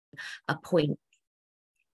a point.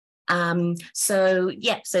 So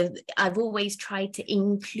I've always tried to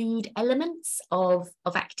include elements of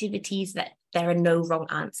activities that there are no wrong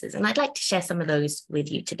answers. And I'd like to share some of those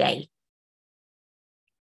with you today.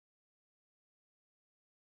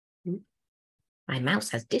 My mouse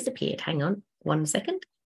has disappeared. Hang on 1 second.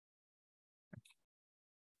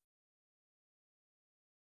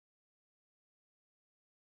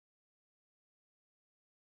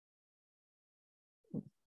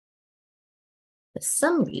 For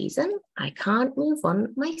some reason, I can't move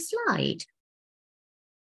on my slide.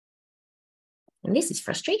 And this is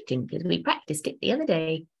frustrating because we practiced it the other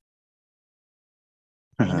day.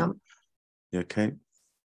 Hang on. You okay?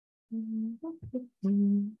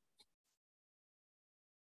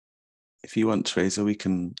 If you want, Teresa, we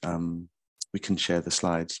can share the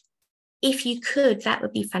slides. If you could, that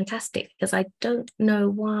would be fantastic, because I don't know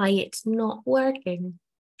why it's not working.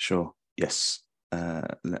 Sure. Yes.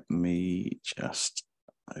 Let me just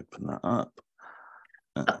open that up.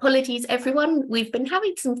 Apologies, everyone. We've been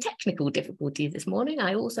having some technical difficulties this morning.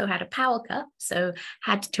 I also had a power cut, so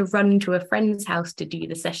had to run to a friend's house to do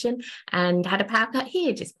the session and had a power cut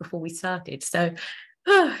here just before we started. So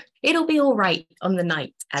it'll be all right on the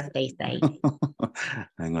night, as they say.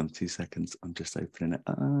 Hang on 2 seconds. I'm just opening it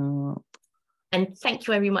up. And thank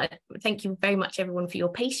you very much. Thank you very much, everyone, for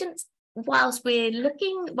your patience. Whilst we're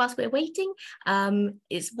waiting,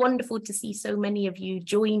 it's wonderful to see so many of you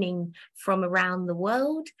joining from around the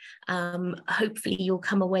world. Hopefully you'll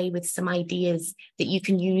come away with some ideas that you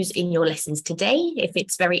can use in your lessons today, if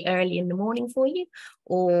it's very early in the morning for you,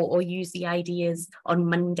 or use the ideas on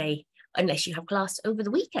Monday, unless you have class over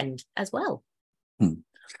the weekend as well.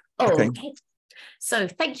 Okay. So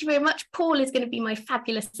thank you very much. Paul is going to be my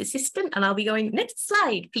fabulous assistant, and I'll be going, next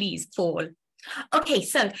slide, please, Paul. Okay,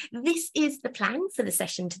 so this is the plan for the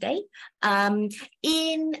session today. In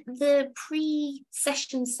the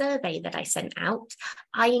pre-session survey that I sent out,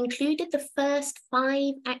 I included the first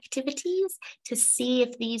 5 activities to see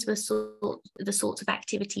if these were the sorts of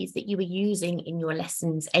activities that you were using in your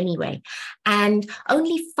lessons anyway. And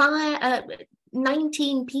only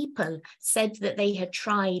 19 people said that they had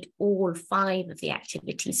tried all 5 of the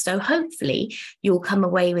activities. So hopefully you'll come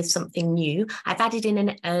away with something new. I've added in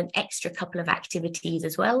an extra couple of activities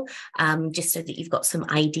as well, just so that you've got some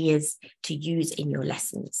ideas to use in your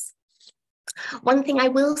lessons. One thing I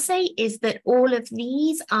will say is that all of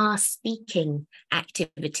these are speaking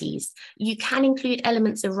activities. You can include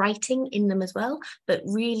elements of writing in them as well, but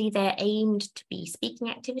really they're aimed to be speaking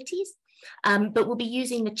activities. But we'll be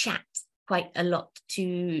using the chat quite a lot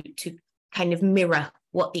to kind of mirror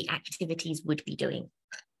what the activities would be doing.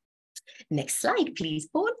 Next slide, please,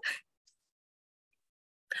 Paul.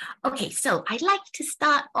 Okay, so I'd like to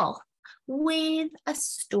start off with a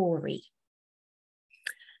story.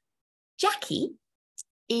 Jackie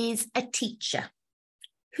is a teacher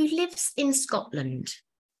who lives in Scotland,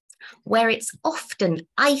 where it's often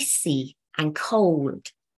icy and cold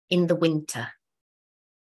in the winter.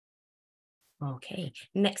 Okay,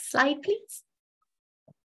 next slide, please.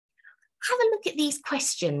 Have a look at these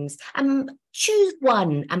questions and choose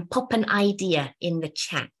one and pop an idea in the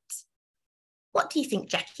chat. What do you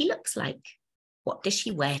think Jackie looks like? What does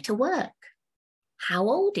she wear to work? How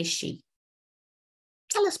old is she?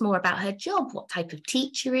 Tell us more about her job. What type of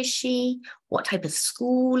teacher is she? What type of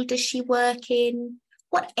school does she work in?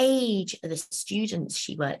 What age are the students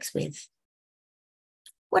she works with?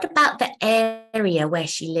 What about the area where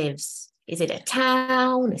she lives? Is it a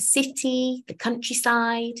town, a city, the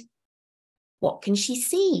countryside? What can she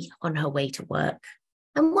see on her way to work?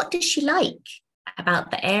 And what does she like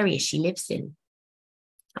about the area she lives in?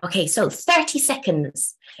 Okay, so 30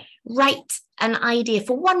 seconds. Write an idea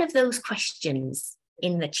for one of those questions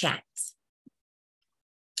in the chat.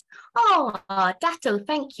 Oh, Dato,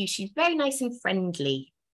 thank you. She's very nice and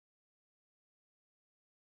friendly.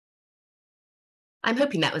 I'm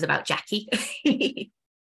hoping that was about Jackie.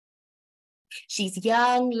 She's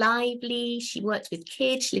young, lively, she works with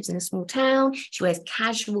kids, she lives in a small town, she wears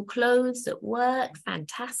casual clothes at work,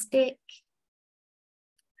 fantastic.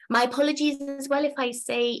 My apologies as well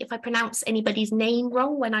if I pronounce anybody's name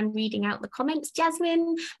wrong when I'm reading out the comments.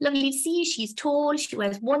 Jasmine, lovely to see you. She's tall, she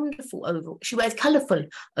wears wonderful overalls, she wears colourful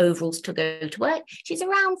overalls to go to work. She's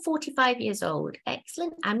around 45 years old.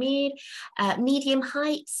 Excellent. Amir, medium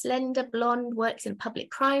height, slender, blonde, works in a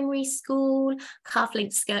public primary school,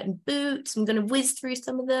 calf-length skirt and boots. I'm going to whiz through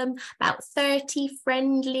some of them. About 30,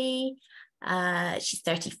 friendly. She's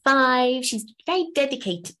 35. She's a very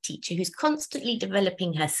dedicated teacher who's constantly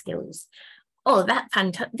developing her skills. Oh,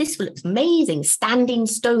 this looks amazing. Standing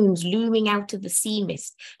stones looming out of the sea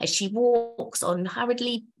mist as she walks on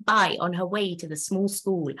hurriedly by on her way to the small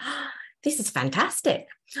school. This is fantastic.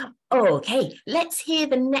 Okay, let's hear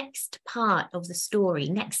the next part of the story.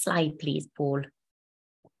 Next slide, please, Paul.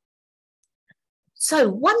 So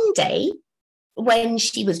one day when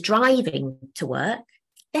she was driving to work,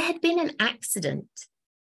 there had been an accident.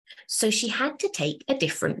 So she had to take a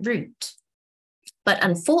different route. But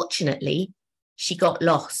unfortunately, she got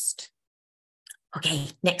lost. Okay,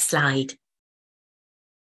 next slide.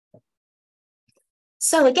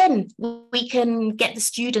 So again, we can get the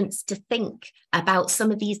students to think about some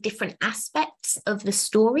of these different aspects of the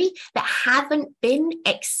story that haven't been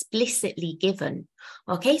explicitly given.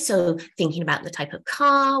 Okay, so thinking about the type of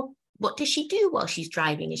car, what does she do while she's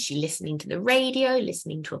driving? Is she listening to the radio,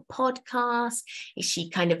 listening to a podcast? Is she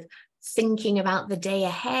kind of thinking about the day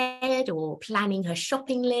ahead or planning her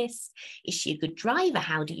shopping list? Is she a good driver?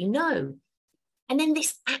 How do you know? And then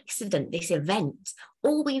this accident, this event,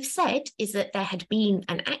 all we've said is that there had been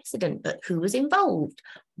an accident, but who was involved?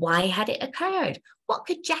 Why had it occurred? What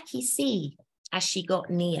could Jackie see as she got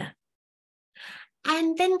near?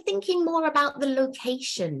 And then thinking more about the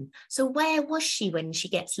location. So where was she when she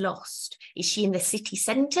gets lost? Is she in the city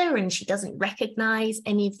centre and she doesn't recognise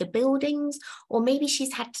any of the buildings? Or maybe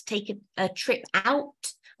she's had to take a trip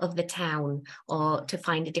out of the town or to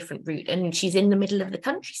find a different route and she's in the middle of the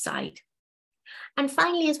countryside. And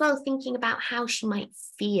finally, as well, thinking about how she might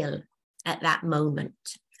feel at that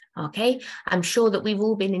moment. Okay, I'm sure that we've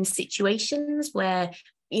all been in situations where,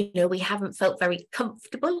 we haven't felt very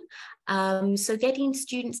comfortable. So getting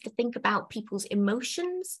students to think about people's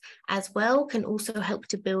emotions as well can also help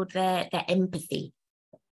to build their empathy.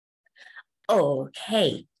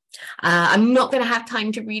 Okay. I'm not going to have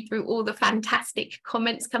time to read through all the fantastic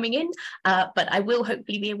comments coming in, but I will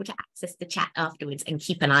hopefully be able to access the chat afterwards and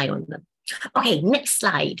keep an eye on them. Okay, next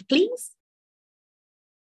slide, please.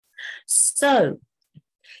 So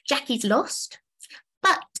Jackie's lost,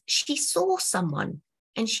 but she saw someone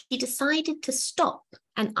and she decided to stop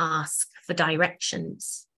and ask for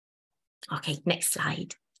directions. Okay, next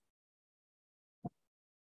slide.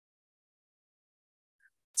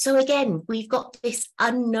 So again, we've got this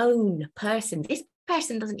unknown person. This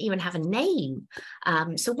person doesn't even have a name.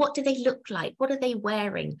 So what do they look like? What are they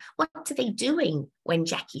wearing? What are they doing when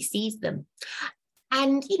Jackie sees them?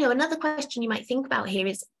 And, another question you might think about here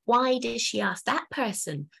is, why does she ask that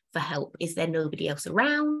person for help? Is there nobody else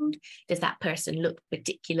around? Does that person look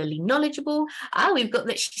particularly knowledgeable? We've got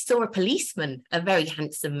that she saw a policeman, a very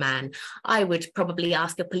handsome man. I would probably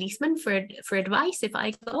ask a policeman for advice if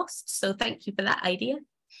I got lost. So thank you for that idea.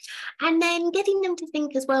 And then getting them to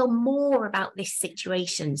think as well more about this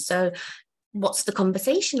situation. So what's the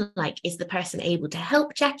conversation like? Is the person able to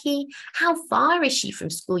help Jackie? How far is she from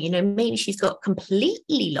school? Maybe she's got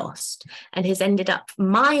completely lost and has ended up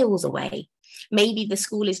miles away. Maybe the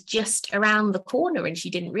school is just around the corner and she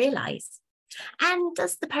didn't realize. And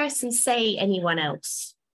does the person say anyone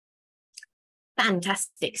else?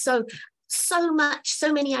 Fantastic. So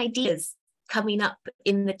many ideas coming up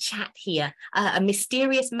in the chat here. A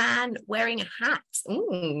mysterious man wearing a hat.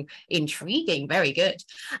 Intriguing, very good.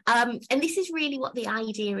 And this is really what the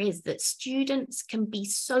idea is, that students can be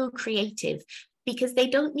so creative because they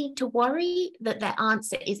don't need to worry that their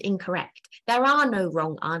answer is incorrect. There are no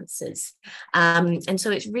wrong answers. And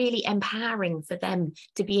so it's really empowering for them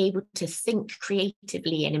to be able to think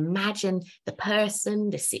creatively and imagine the person,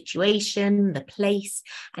 the situation, the place,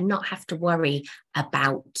 and not have to worry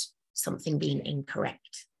about something being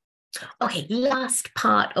incorrect. Okay, last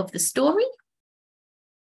part of the story.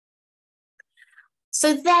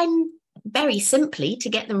 So then, very simply, to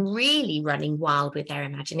get them really running wild with their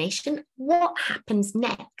imagination, what happens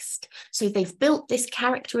next? So they've built this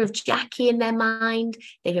character of Jackie in their mind,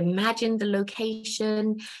 they've imagined the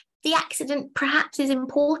location. The accident perhaps is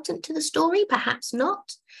important to the story, perhaps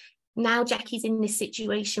not. Now Jackie's in this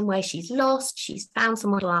situation where she's lost, she's found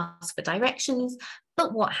someone to ask for directions,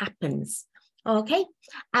 but what happens? Okay,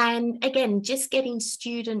 and again, just getting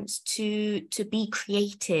students to be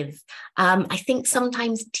creative. I think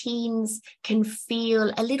sometimes teens can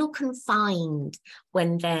feel a little confined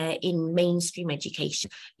when they're in mainstream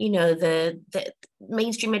education. The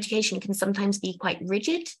mainstream education can sometimes be quite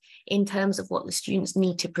rigid in terms of what the students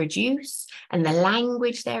need to produce and the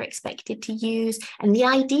language they're expected to use and the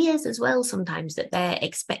ideas as well sometimes that they're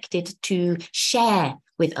expected to share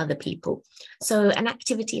with other people. So an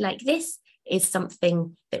activity like this is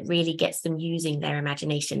something that really gets them using their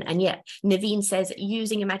imagination. And yet, Naveen says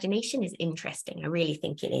using imagination is interesting. I really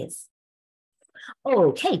think it is.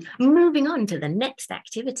 Okay, moving on to the next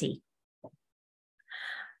activity.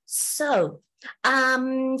 So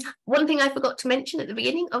one thing I forgot to mention at the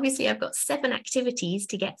beginning, obviously I've got 7 activities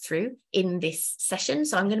to get through in this session,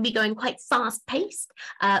 so I'm going to be going quite fast paced,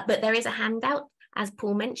 but there is a handout, as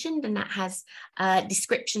Paul mentioned, and that has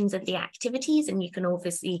descriptions of the activities, and you can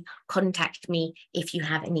obviously contact me if you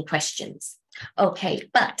have any questions. Okay,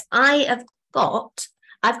 but I've got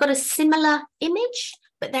a similar image,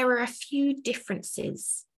 but there are a few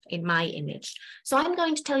differences in my image. So I'm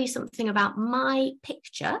going to tell you something about my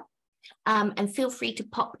picture, and feel free to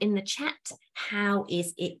pop in the chat, how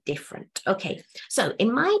is it different? Okay, so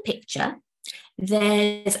in my picture,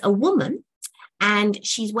 there's a woman and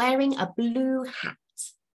she's wearing a blue hat.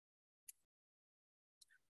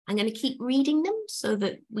 I'm going to keep reading them so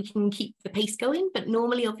that we can keep the pace going, but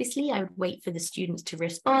normally, obviously, I would wait for the students to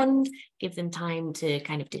respond, give them time to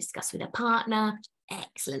kind of discuss with a partner.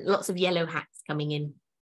 Excellent, lots of yellow hats coming in,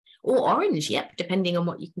 or orange, yep, depending on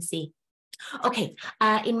what you can see. Okay,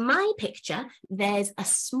 in my picture, there's a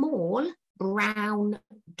small brown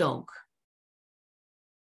dog.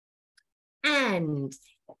 And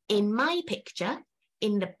in my picture,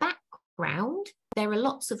 in the background, there are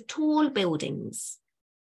lots of tall buildings.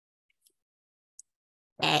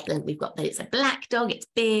 Excellent, we've got that it's a black dog, it's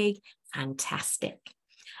big, fantastic.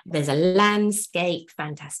 There's a landscape,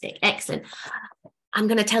 fantastic, excellent. I'm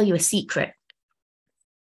going to tell you a secret.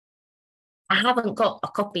 I haven't got a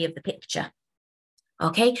copy of the picture.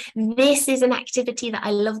 Okay, this is an activity that I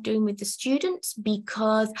love doing with the students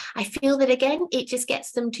because I feel that, again, it just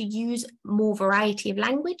gets them to use more variety of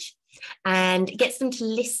language and it gets them to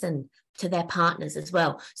listen to their partners as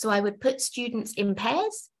well. So I would put students in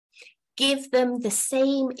pairs, give them the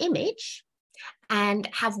same image and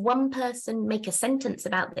have one person make a sentence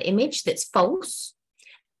about the image that's false,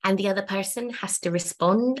 and the other person has to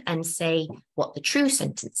respond and say what the true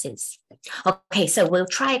sentence is. Okay, so we'll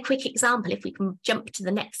try a quick example if we can jump to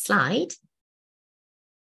the next slide.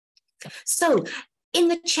 So in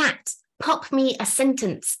the chat, pop me a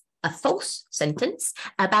sentence, a false sentence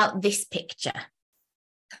about this picture.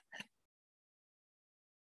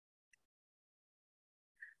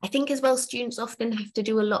 I think as well, students often have to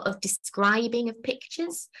do a lot of describing of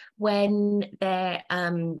pictures when they're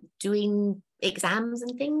doing exams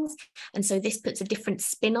and things. And so this puts a different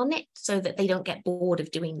spin on it so that they don't get bored of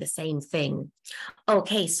doing the same thing.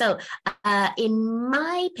 Okay, so in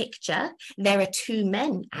my picture, there are 2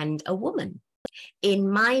 men and a woman. In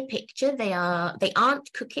my picture, they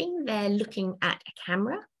aren't cooking, they're looking at a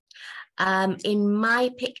camera. In my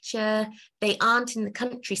picture, they aren't in the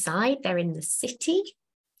countryside, they're in the city.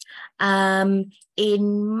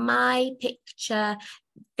 In my picture,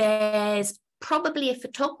 there's probably a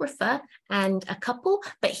photographer and a couple,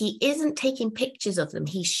 but he isn't taking pictures of them.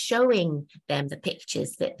 He's showing them the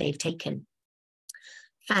pictures that they've taken.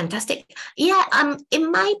 Fantastic. Yeah,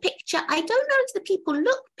 in my picture, I don't know if the people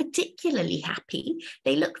look particularly happy.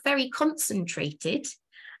 They look very concentrated.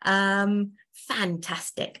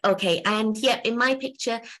 Fantastic. Okay, and yeah, in my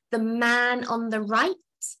picture, the man on the right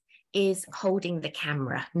is holding the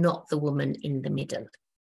camera, not the woman in the middle.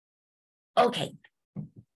 Okay,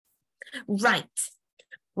 right.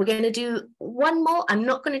 We're going to do one more. I'm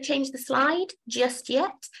not going to change the slide just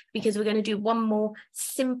yet because we're going to do one more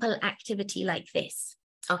simple activity like this.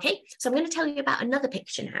 Okay, so I'm going to tell you about another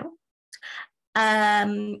picture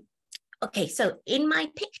now. Okay, so in my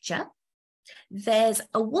picture, there's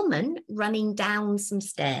a woman running down some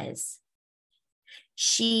stairs.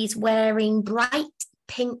 She's wearing bright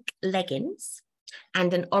pink leggings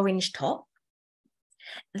and an orange top.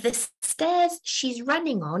 The stairs she's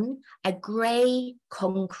running on are grey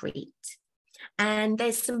concrete, and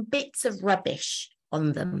there's some bits of rubbish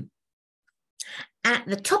on them. At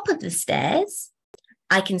the top of the stairs,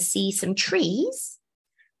 I can see some trees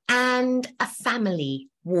and a family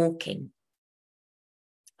walking.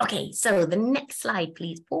 Okay, so the next slide,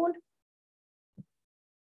 please, Paul.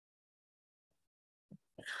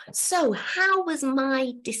 So how was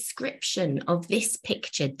my description of this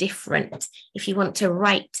picture different? If you want to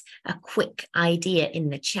write a quick idea in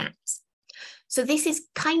the chat. So this is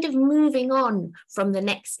kind of moving on from the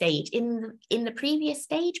next stage. In the previous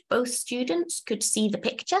stage, both students could see the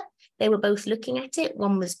picture. They were both looking at it.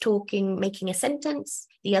 One was talking, making a sentence.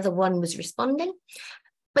 The other one was responding.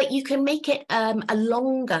 But you can make it a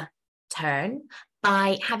longer turn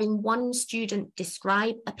by having one student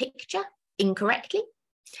describe a picture incorrectly,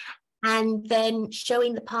 and then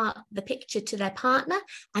showing the picture to their partner,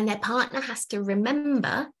 and their partner has to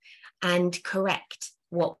remember and correct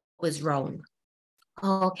what was wrong.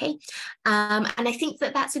 Okay, and I think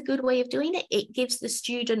that that's a good way of doing it. It gives the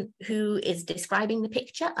student who is describing the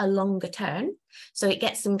picture a longer turn, so it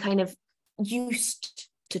gets them kind of used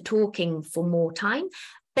to talking for more time.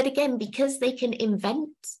 But again, because they can invent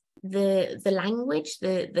the language,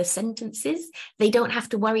 the sentences, they don't have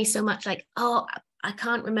to worry so much like, oh, I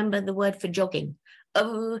can't remember the word for jogging.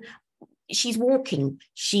 Oh, she's walking,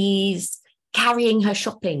 she's carrying her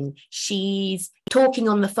shopping, she's talking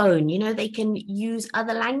on the phone. You know, they can use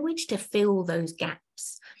other language to fill those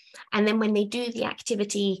gaps. And then when they do the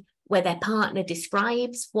activity where their partner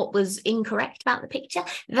describes what was incorrect about the picture,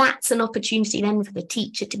 that's an opportunity then for the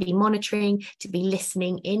teacher to be monitoring, to be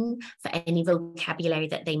listening in for any vocabulary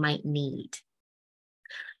that they might need.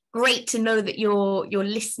 Great to know that you're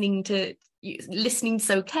listening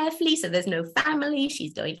so carefully. So there's no family.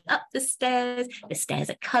 She's going up the stairs. The stairs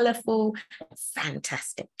are colorful.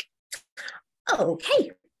 Fantastic.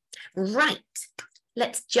 Okay, right.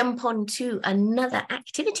 Let's jump on to another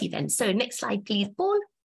activity then. So next slide, please, Paul.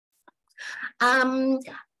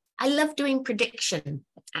 I love doing prediction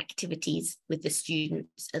activities with the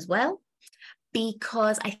students as well,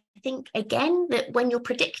 because I think, again, that when you're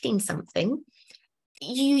predicting something,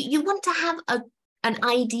 you want to have an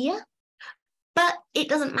idea, but it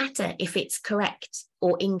doesn't matter if it's correct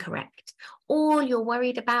or incorrect. All you're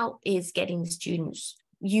worried about is getting the students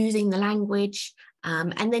using the language,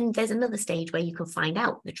 and then there's another stage where you can find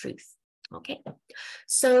out the truth. Okay,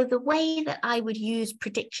 so the way that I would use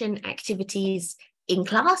prediction activities in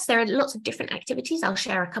class, there are lots of different activities. I'll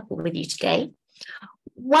share a couple with you today.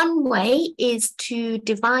 One way is to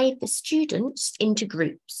divide the students into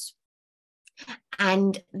groups.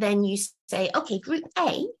 And then you say, okay, group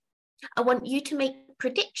A, I want you to make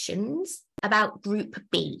predictions about group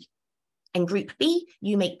B. And group B,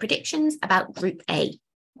 you make predictions about group A.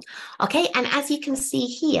 Okay, and as you can see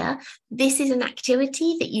here, this is an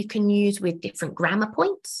activity that you can use with different grammar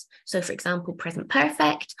points. So for example, present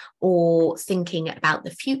perfect or thinking about the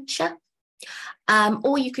future.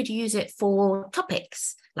 Or you could use it for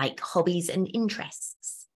topics like hobbies and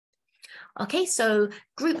interests. Okay, so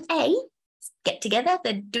group A get together,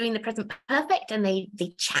 they're doing the present perfect and they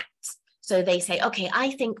chat. So they say, okay,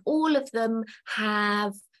 I think all of them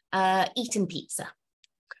have eaten pizza.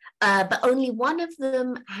 But only one of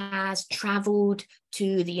them has traveled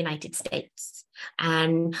to the United States.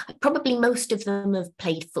 And probably most of them have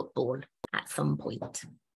played football at some point.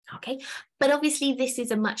 Okay, but obviously this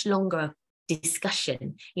is a much longer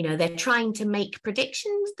discussion. You know, they're trying to make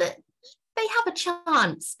predictions that they have a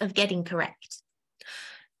chance of getting correct.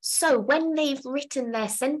 So when they've written their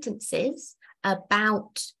sentences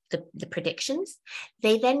about the predictions,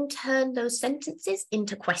 they then turn those sentences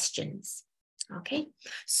into questions. Okay,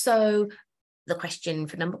 so the question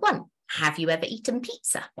for number one, have you ever eaten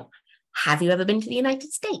pizza? Have you ever been to the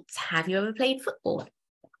United States? Have you ever played football?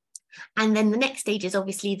 And then the next stage is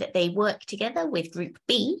obviously that they work together with group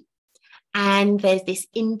B, and there's this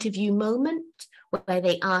interview moment where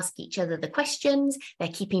they ask each other the questions. They're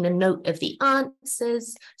keeping a note of the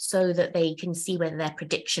answers so that they can see whether their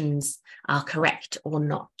predictions are correct or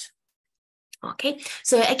not. Okay,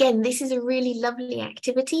 so again, this is a really lovely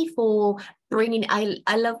activity for bringing, I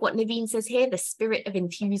love what Naveen says here, the spirit of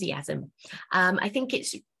enthusiasm. I think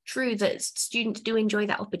it's true that students do enjoy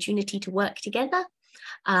that opportunity to work together.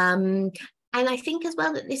 And I think as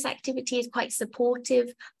well that this activity is quite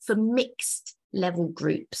supportive for mixed level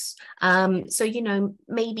groups. So, you know,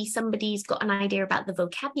 maybe somebody's got an idea about the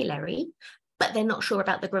vocabulary, but they're not sure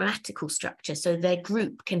about the grammatical structure. So their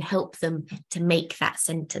group can help them to make that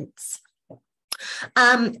sentence.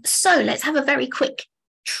 So let's have a very quick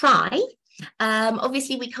try.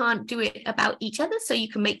 Obviously, we can't do it about each other, so you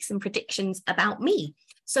can make some predictions about me.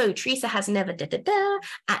 So Teresa has never da-da-da.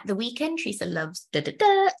 At the weekend, Teresa loves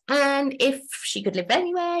da-da-da. And if she could live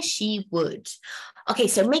anywhere, she would. Okay,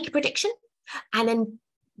 so make a prediction and then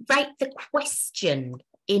write the question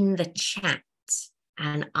in the chat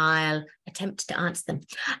and I'll attempt to answer them.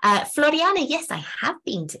 Floriana, yes, I have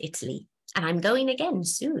been to Italy. And I'm going again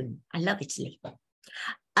soon. I love Italy.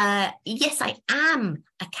 Yes, I am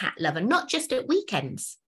a cat lover, not just at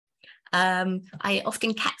weekends. I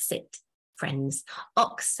often cat sit, friends.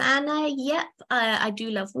 Oksana, yep, I do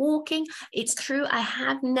love walking. It's true, I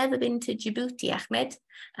have never been to Djibouti, Ahmed.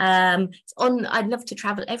 I'd love to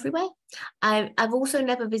travel everywhere. I've also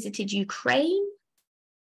never visited Ukraine.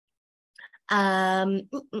 Do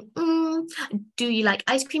you like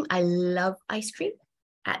ice cream? I love ice cream.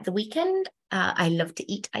 At the weekend, I love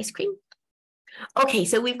to eat ice cream. Okay,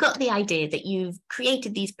 so we've got the idea that you've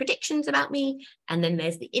created these predictions about me, and then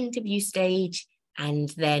there's the interview stage, and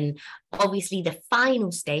then obviously the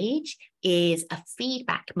final stage is a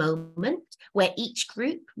feedback moment where each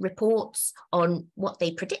group reports on what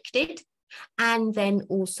they predicted and then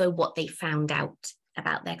also what they found out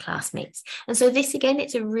about their classmates. And so this, again,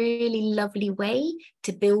 it's a really lovely way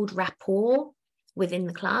to build rapport within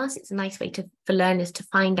the class. It's a nice way for learners to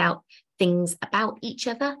find out things about each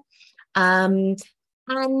other. And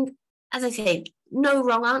as I said, no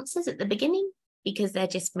wrong answers at the beginning, because they're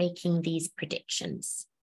just making these predictions.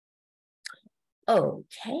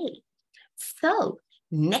 Okay, so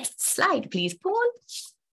next slide, please, Paul.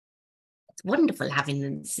 It's wonderful having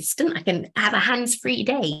an assistant. I can have a hands-free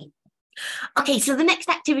day. Okay, so the next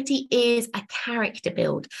activity is a character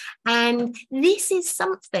build. And this is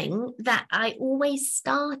something that I always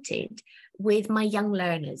started with my young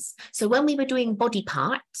learners. So when we were doing body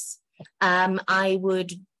parts, we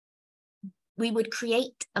would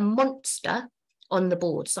create a monster on the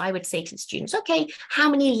board. So I would say to the students, okay, how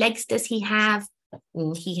many legs does he have?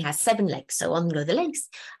 He has 7 legs. So on go the legs.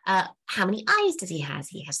 How many eyes does he have?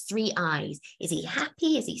 He has 3 eyes. Is he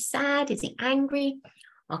happy? Is he sad? Is he angry?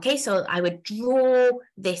 Okay, so I would draw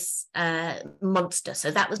this monster.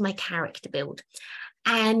 So that was my character build.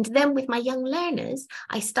 And then with my young learners,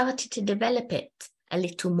 I started to develop it a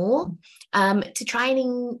little more to try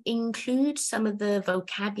and include some of the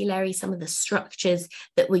vocabulary, some of the structures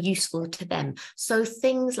that were useful to them. So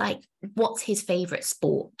things like, what's his favorite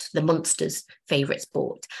sport? The monster's favorite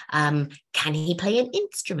sport. Can he play an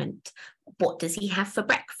instrument? What does he have for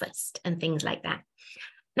breakfast? And things like that.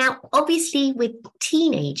 Now, obviously, with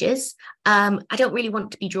teenagers, I don't really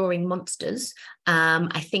want to be drawing monsters.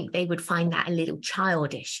 I think they would find that a little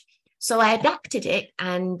childish. So I adapted it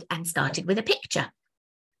and started with a picture.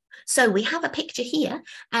 So we have a picture here,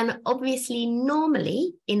 and obviously,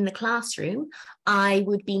 normally in the classroom, I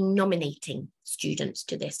would be nominating students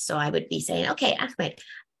to this. So I would be saying, okay, Ahmed,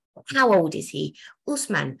 how old is he?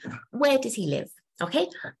 Usman, where does he live? Okay,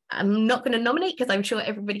 I'm not going to nominate because I'm sure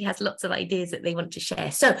everybody has lots of ideas that they want to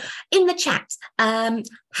share. So in the chat,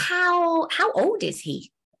 how old is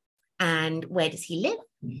he? And where does he live?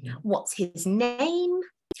 What's his name?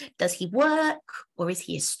 Does he work, or is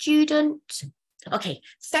he a student? Okay,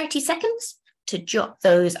 30 seconds to jot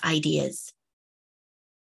those ideas.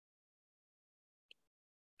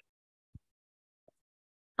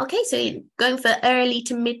 Okay, so going for early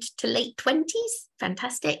to mid to late 20s.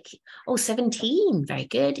 Fantastic. Oh, 17. Very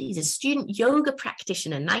good. He's a student yoga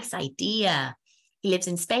practitioner. Nice idea. He lives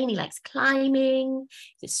in Spain. He likes climbing.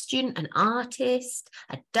 He's a student, an artist,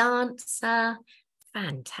 a dancer.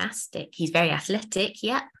 Fantastic. He's very athletic.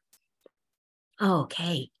 Yep.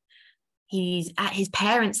 Okay. He's at his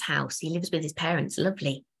parents' house. He lives with his parents.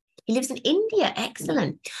 Lovely. He lives in India.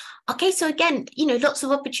 Excellent. Okay, so again, lots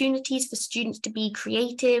of opportunities for students to be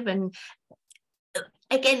creative. And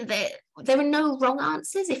again, there are no wrong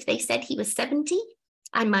answers. If they said he was 70,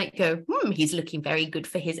 I might go, he's looking very good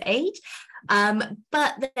for his age.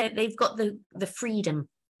 But they've got the freedom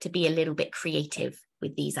to be a little bit creative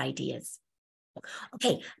with these ideas.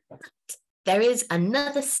 Okay, there is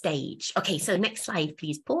another stage. Okay, so next slide,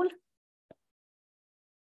 please, Paul.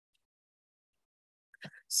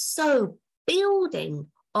 So building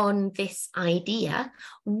on this idea,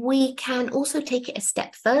 we can also take it a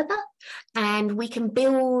step further, and we can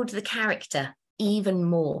build the character even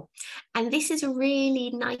more. And this is a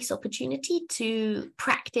really nice opportunity to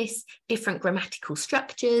practice different grammatical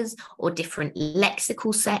structures or different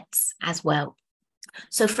lexical sets as well.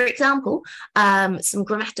 So for example, some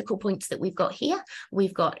grammatical points that we've got here.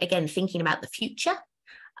 We've got, again, thinking about the future.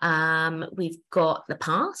 We've got the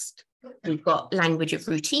past. We've got language of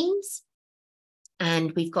routines,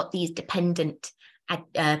 and we've got these dependent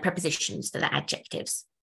prepositions that are adjectives.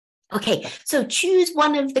 Okay, so choose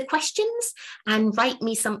one of the questions and write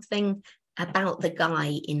me something about the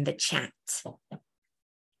guy in the chat.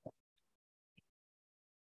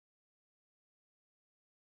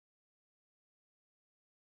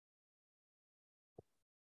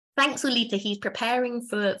 Thanks, Ulita. He's preparing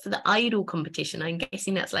for the Idol competition. I'm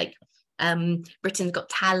guessing that's like Britain's Got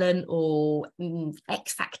Talent or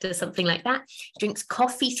X Factor, something like that. He drinks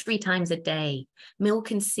coffee 3 times a day,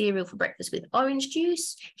 milk and cereal for breakfast with orange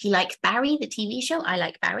juice. He likes Barry, the TV show. I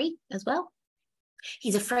like Barry as well.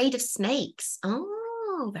 He's afraid of snakes.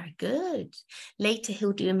 Oh, very good. Later,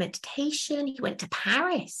 he'll do a meditation. He went to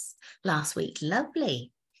Paris last week.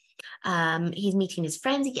 Lovely. He's meeting his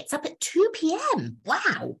friends. He gets up at 2 p.m.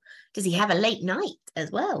 Wow. Does he have a late night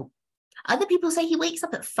as well? Other people say he wakes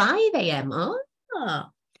up at 5 a.m. Oh,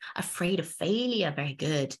 afraid of failure. Very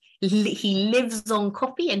good. He lives on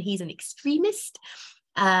coffee and he's an extremist.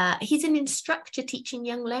 He's an instructor teaching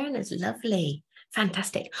young learners. Lovely.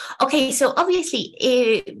 Fantastic. Okay, so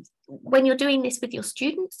obviously, when you're doing this with your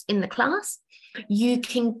students in the class, you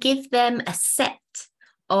can give them a set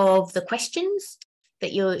of the questions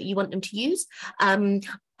that you want them to use.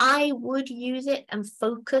 I would use it and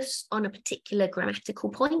focus on a particular grammatical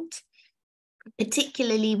point,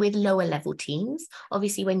 particularly with lower level teams.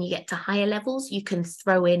 Obviously, when you get to higher levels, you can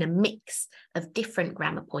throw in a mix of different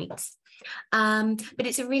grammar points. But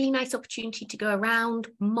it's a really nice opportunity to go around,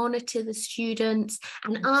 monitor the students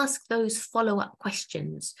and ask those follow-up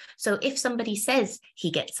questions. So if somebody says he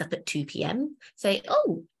gets up at 2 p.m, say,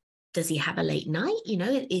 oh, does he have a late night? You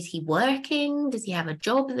know, is he working? Does he have a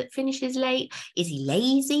job that finishes late? Is he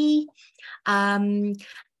lazy? And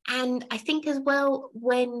I think as well,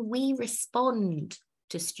 when we respond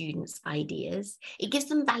to students' ideas, it gives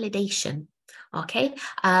them validation, okay?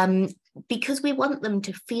 Because we want them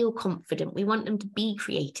to feel confident, we want them to be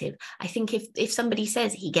creative. I think if somebody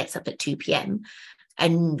says he gets up at 2 p.m.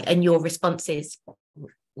 and your response is,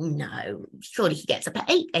 no, surely he gets up at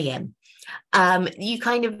 8 a.m. You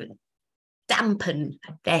kind of dampen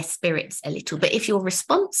their spirits a little. But if you're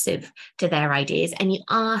responsive to their ideas and you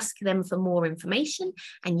ask them for more information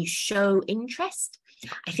and you show interest,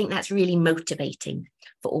 I think that's really motivating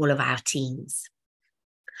for all of our teams.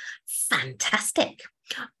 Fantastic.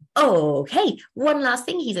 Okay, one last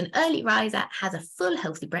thing. He's an early riser, has a full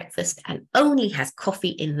healthy breakfast and only has coffee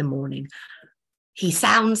in the morning. He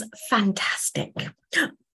sounds fantastic.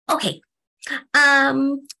 Okay,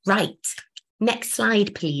 right. Next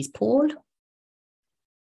slide, please, Paul.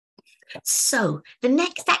 So the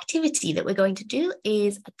next activity that we're going to do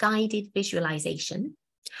is a guided visualization.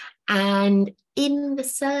 And in the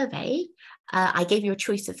survey, I gave you a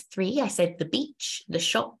choice of 3. I said the beach, the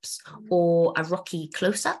shops, or a rocky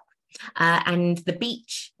close-up. And the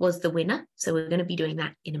beach was the winner. So we're going to be doing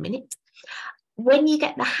that in a minute. When you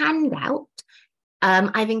get the handout,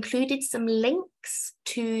 I've included some links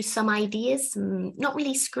to some ideas, some, not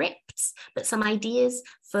really scripts, but some ideas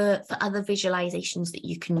for other visualizations that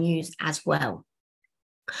you can use as well.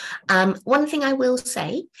 One thing I will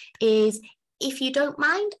say is, if you don't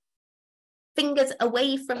mind, fingers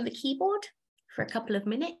away from the keyboard for a couple of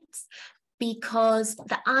minutes, because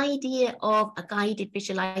the idea of a guided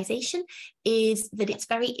visualization is that it's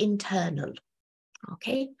very internal,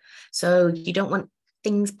 okay? So you don't want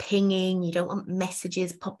things pinging, you don't want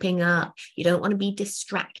messages popping up, you don't want to be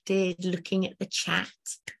distracted looking at the chat,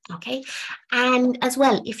 okay? And as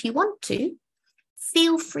well, if you want to,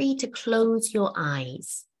 feel free to close your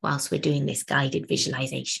eyes whilst we're doing this guided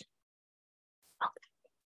visualization. Okay.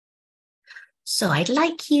 So I'd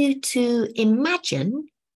like you to imagine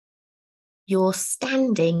you're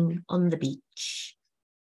standing on the beach.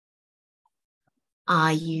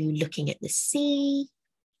 Are you looking at the sea?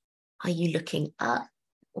 Are you looking up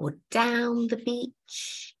or down the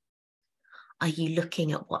beach? Are you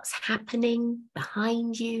looking at what's happening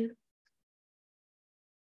behind you?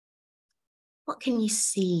 What can you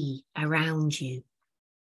see around you?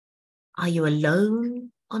 Are you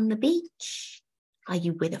alone on the beach? Are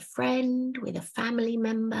you with a friend, with a family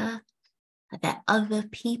member? Are there other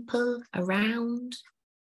people around?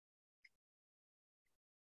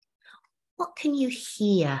 What can you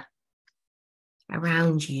hear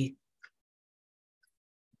around you?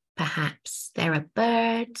 Perhaps there are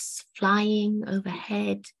birds flying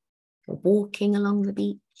overhead or walking along the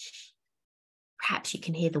beach. Perhaps you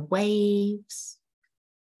can hear the waves.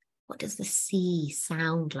 What does the sea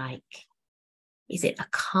sound like? Is it a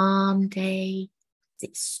calm day? Is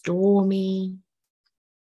it stormy?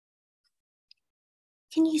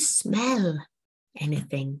 Can you smell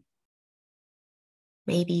anything?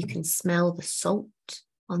 Maybe you can smell the salt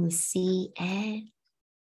on the sea air.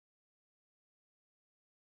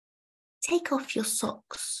 Take off your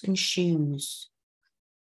socks and shoes.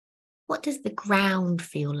 What does the ground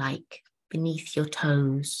feel like beneath your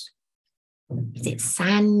toes? Is it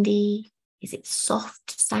sandy? Is it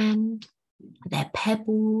soft sand? Are there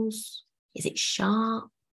pebbles? Is it sharp?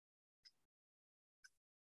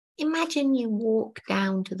 Imagine you walk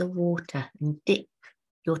down to the water and dip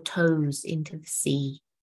your toes into the sea.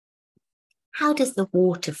 How does the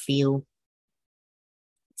water feel?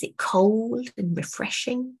 Is it cold and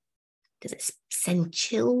refreshing? Does it send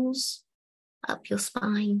chills up your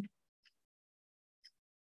spine?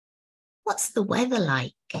 What's the weather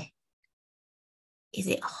like? Is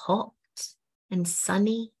it hot and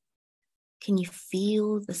sunny? Can you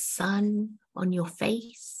feel the sun on your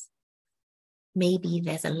face? Maybe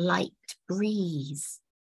there's a light breeze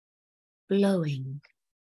blowing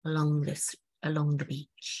along the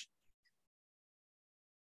beach.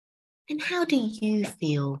 And how do you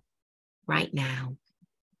feel right now?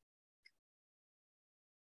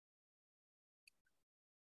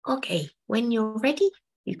 Okay, when you're ready,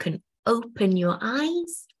 you can open your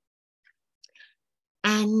eyes.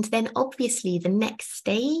 And then obviously the next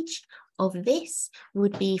stage of this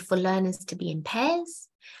would be for learners to be in pairs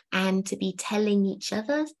and to be telling each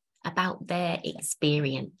other about their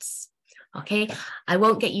experience. Okay, I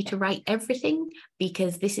won't get you to write everything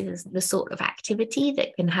because this is the sort of activity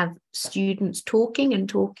that can have students talking and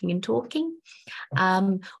talking and talking.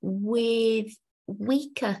 With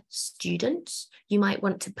weaker students, you might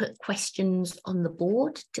want to put questions on the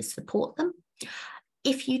board to support them.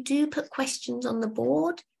 If you do put questions on the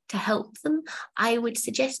board to help them, I would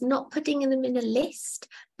suggest not putting them in a list,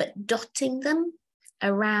 but dotting them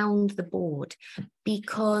around the board,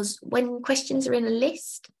 because when questions are in a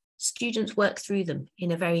list, students work through them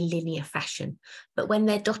in a very linear fashion. But when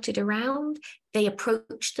they're dotted around, they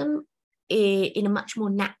approach them in a much more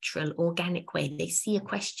natural, organic way. They see a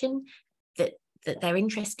question that they're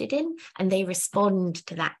interested in and they respond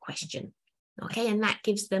to that question. Okay, and that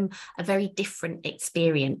gives them a very different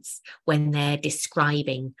experience when they're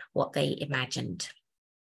describing what they imagined.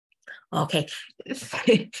 Okay,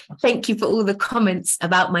 thank you for all the comments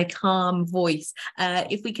about my calm voice.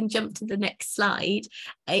 If we can jump to the next slide,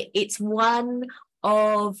 it's one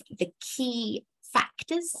of the key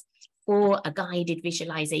factors for a guided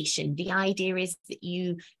visualization. The idea is that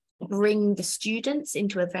you bring the students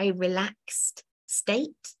into a very relaxed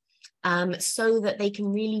state so that they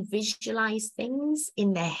can really visualize things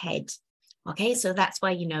in their head. Okay, so that's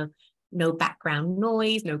why, no background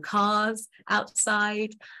noise, no cars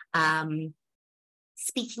outside,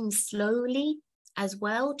 speaking slowly as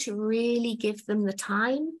well to really give them the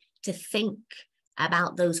time to think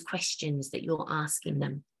about those questions that you're asking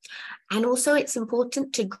them. And also it's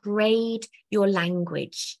important to grade your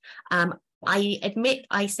language. I admit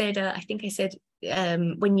I said,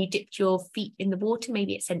 when you dipped your feet in the water,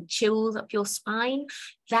 maybe it sent chills up your spine.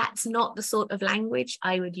 That's not the sort of language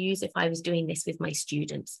I would use if I was doing this with my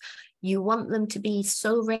students. You want them to be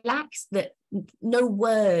so relaxed that no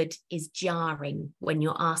word is jarring when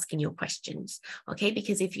you're asking your questions, okay?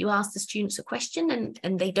 Because if you ask the students a question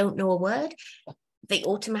and they don't know a word, they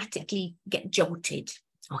automatically get jolted,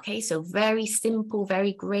 okay? So very simple,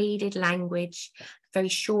 very graded language, very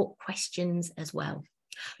short questions as well.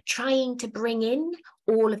 Trying to bring in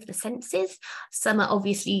all of the senses. Some are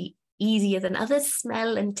obviously easier than others.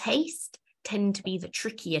 Smell and taste tend to be the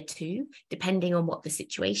trickier two, depending on what the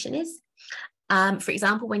situation is. For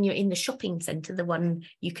example, when you're in the shopping centre, the one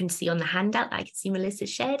you can see on the handout that I can see Melissa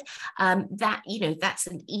shared, that's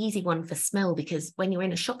an easy one for smell, because when you're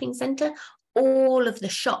in a shopping centre, all of the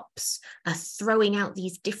shops are throwing out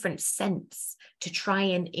these different scents to try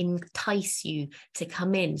and entice you to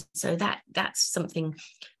come in. So that's something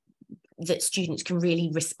that students can really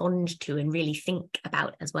respond to and really think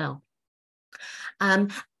about as well.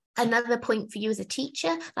 Another point for you as a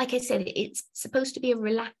teacher, like I said, it's supposed to be a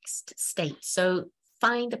relaxed state. So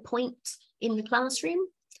find a point in the classroom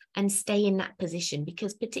and stay in that position,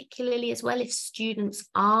 because particularly as well, if students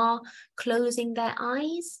are closing their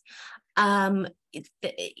eyes,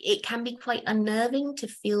 it can be quite unnerving to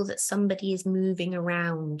feel that somebody is moving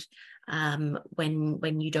around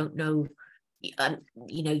when you don't know,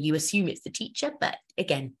 you assume it's the teacher, but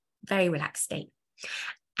again, very relaxed state.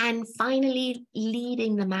 And finally,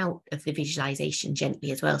 leading them out of the visualization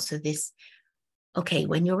gently as well. So okay,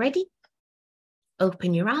 when you're ready,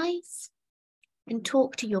 open your eyes and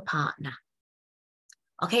talk to your partner.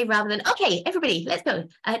 Okay, rather than, okay, everybody, let's go.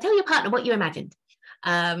 Tell your partner what you imagined.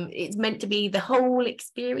 It's meant to be the whole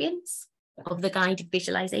experience of the guided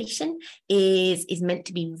visualization is meant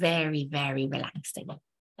to be very, very relaxing.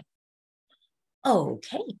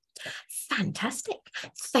 Okay, fantastic.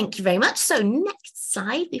 Thank you very much. So next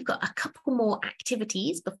slide, we've got a couple more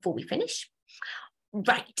activities before we finish.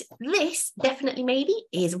 Right, this definitely maybe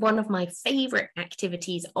is one of my favorite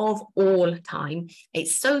activities of all time.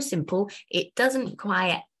 It's so simple. It doesn't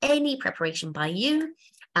require any preparation by you.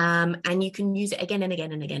 And you can use it again and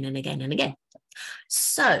again and again and again and again.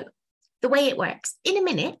 So the way it works, in a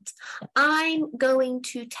minute, I'm going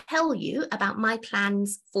to tell you about my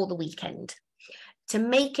plans for the weekend. To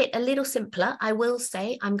make it a little simpler, I will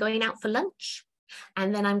say I'm going out for lunch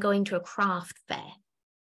and then I'm going to a craft fair.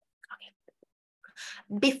 Okay.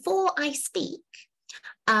 Before I speak,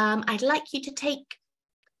 I'd like you to take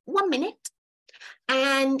 1 minute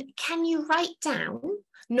and can you write down,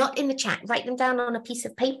 not in the chat, write them down on a piece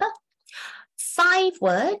of paper, 5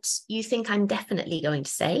 words you think I'm definitely going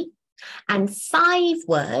to say, and 5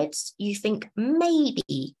 words you think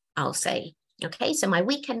maybe I'll say. Okay, so my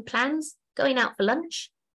weekend plans: going out for lunch,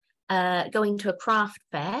 going to a craft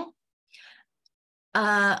fair,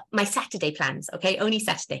 my Saturday plans, okay, only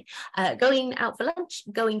Saturday, going out for lunch,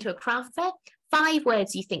 going to a craft fair. 5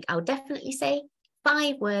 words you think I'll definitely say,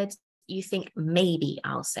 5 words you think maybe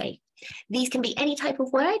I'll say. These can be any type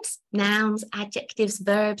of words, nouns, adjectives,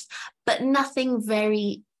 verbs, but nothing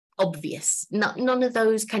very obvious. None of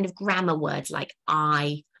those kind of grammar words like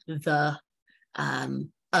I, the,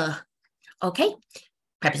 okay?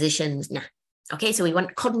 Prepositions, nah. Okay, so we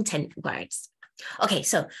want content words. Okay,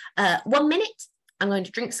 so 1 minute, I'm going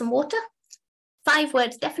to drink some water. 5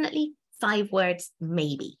 words definitely, 5 words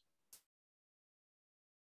maybe.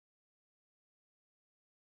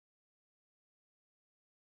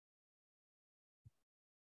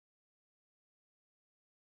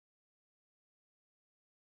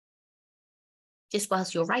 Just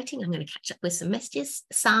whilst you're writing, I'm going to catch up with some messages.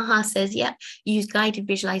 Saha says, yeah, use guided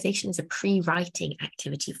visualization as a pre-writing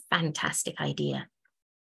activity. Fantastic idea.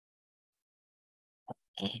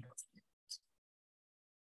 Excellent.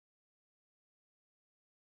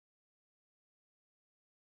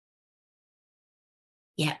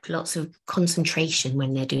 Yeah, lots of concentration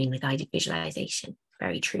when they're doing the guided visualization.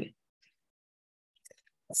 Very true.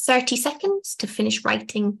 30 seconds to finish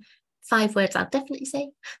writing. 5 words I'll definitely say,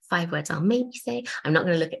 5 words I'll maybe say. I'm not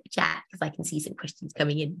going to look at the chat because I can see some questions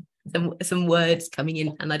coming in, some words coming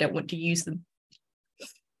in, and I don't want to use them.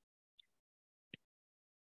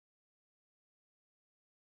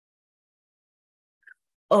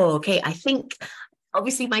 Oh, okay, I think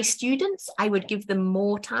obviously my students, I would give them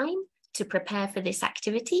more time to prepare for this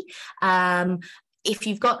activity. If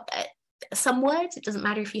you've got some words, it doesn't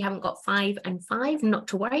matter if you haven't got 5 and 5, not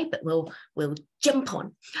to worry, but we'll jump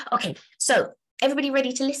on. Okay, so everybody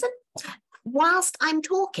ready to listen? Whilst I'm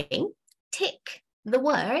talking, tick the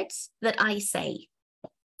words that I say.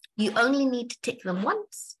 You only need to tick them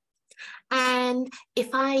once. And if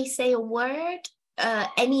I say a word,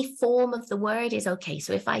 any form of the word is okay.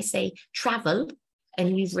 So if I say travel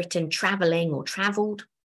and you've written traveling or traveled,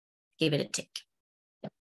 give it a tick.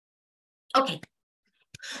 Okay.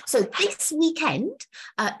 So this weekend,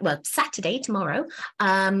 well, Saturday, tomorrow,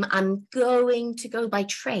 I'm going to go by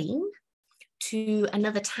train to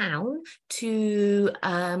another town to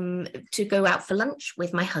go out for lunch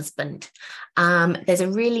with my husband. There's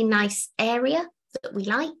a really nice area that we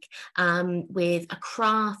like with a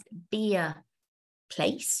craft beer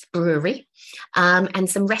place, brewery, and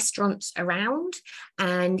some restaurants around,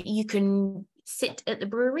 and you can sit at the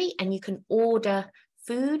brewery and you can order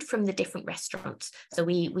food from the different restaurants. So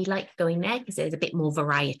we like going there because there's a bit more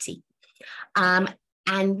variety. And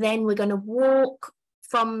then we're going to walk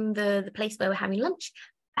from the place where we're having lunch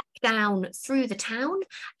back down through the town,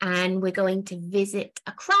 and we're going to visit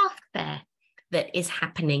a craft fair that is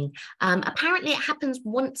happening. Apparently it happens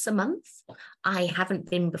once a month. I haven't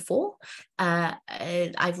been before.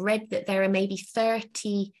 I've read that there are maybe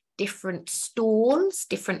 30 different stalls,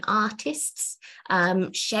 different artists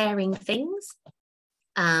sharing things.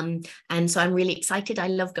 And so I'm really excited. I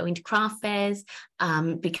love going to craft fairs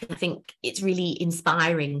because I think it's really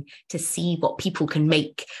inspiring to see what people can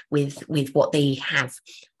make with what they have.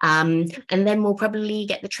 And then we'll probably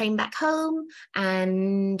get the train back home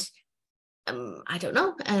and I don't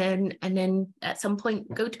know, and then at some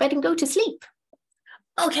point go to bed and go to sleep.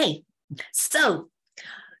 Okay, so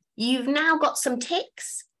you've now got some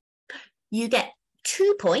ticks. You get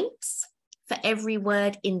 2 points for every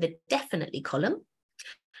word in the definitely column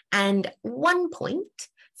and 1 point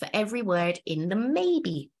for every word in the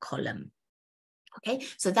maybe column. Okay,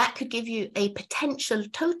 so that could give you a potential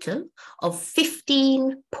total of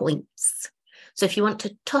 15 points. So if you want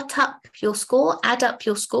to tot up your score, add up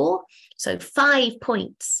your score, so 5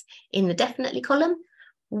 points in the definitely column,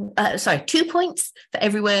 2 points for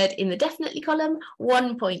every word in the definitely column,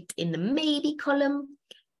 1 point in the maybe column.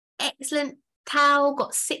 Excellent. Tao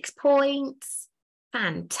got 6 points.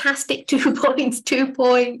 Fantastic. 2 points, 2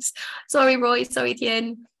 points. Sorry, Roy. Sorry,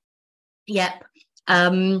 Tien. Yep.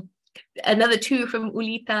 Another 2 from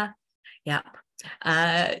Ulita. Yep.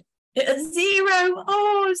 0.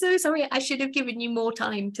 Oh, I'm so sorry. I should have given you more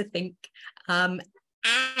time to think. And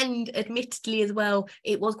admittedly as well,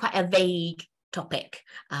 it was quite a vague topic.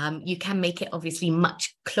 You can make it obviously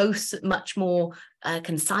much closer, much more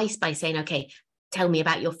concise by saying, okay, tell me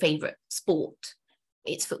about your favorite sport.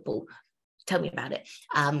 It's football. Tell me about it.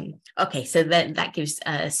 Okay, so then that gives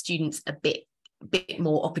students a bit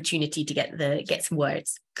more opportunity to get some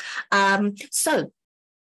words. So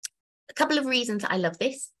a couple of reasons I love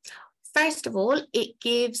this. First of all, it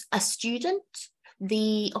gives a student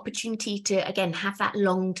the opportunity to, again, have that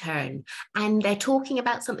long term, and they're talking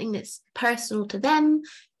about something that's personal to them,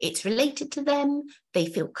 it's related to them, they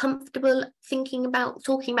feel comfortable talking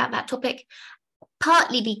about that topic,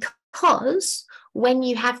 partly because when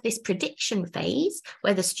you have this prediction phase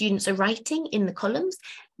where the students are writing in the columns,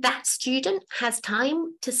 that student has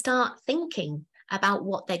time to start thinking about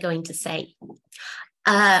what they're going to say.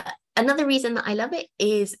 Another reason that I love it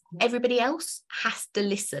is everybody else has to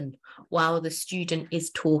listen while the student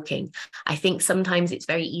is talking. I think sometimes it's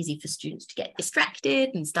very easy for students to get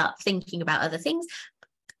distracted and start thinking about other things,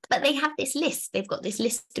 but they have this list. They've got this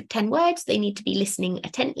list of 10 words. They need to be listening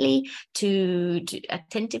attentively to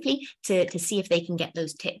see if they can get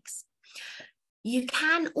those ticks. You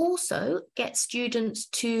can also get students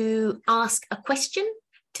to ask a question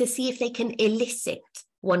to see if they can elicit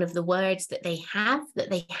one of the words that they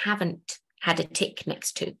haven't had a tick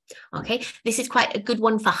next to. Okay, this is quite a good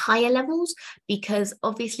one for higher levels, because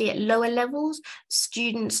obviously at lower levels,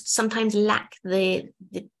 students sometimes lack the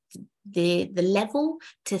level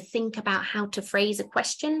to think about how to phrase a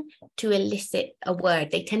question to elicit a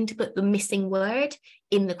word. They tend to put the missing word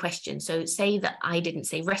in the question. So say that I didn't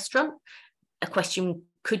say restaurant. A question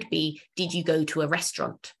could be, did you go to a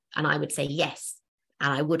restaurant? And I would say yes.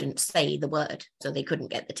 And I wouldn't say the word, so they couldn't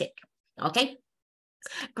get the tick. Okay,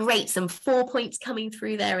 great. Some 4 points coming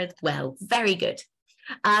through there as well. Very good.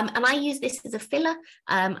 And I use this as a filler.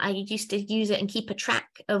 I used to use it and keep a track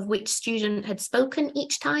of which student had spoken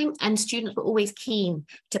each time, and students were always keen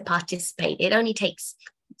to participate. It only takes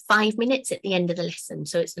 5 minutes at the end of the lesson,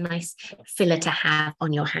 so it's a nice filler to have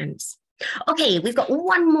on your hands. Okay, we've got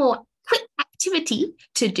one more quick activity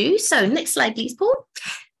to do. So next slide, please, Paul.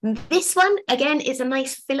 This one, again, is a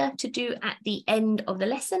nice filler to do at the end of the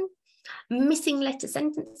lesson. Missing letter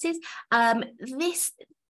sentences. This,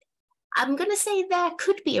 I'm going to say there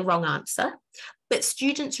could be a wrong answer, but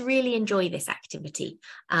students really enjoy this activity.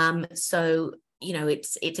 So, you know,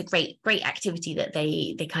 it's a great activity that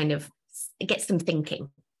they kind of, it gets them thinking.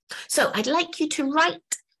 So I'd like you to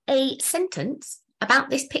write a sentence about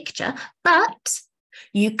this picture, but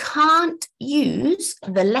you can't use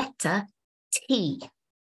the letter T.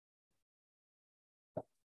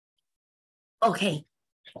 Okay,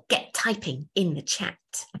 get typing in the chat.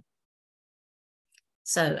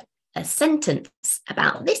 So a sentence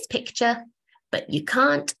about this picture, but you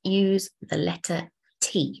can't use the letter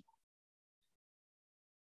T.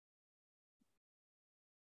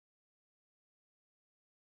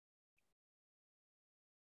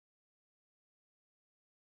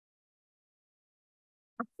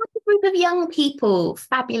 A group of young people,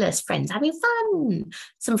 fabulous friends, having fun.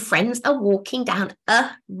 Some friends are walking down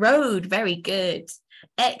a road. Very good.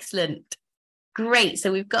 Excellent. Great.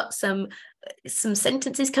 So we've got some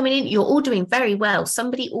sentences coming in. You're all doing very well.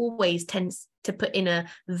 Somebody always tends to put in a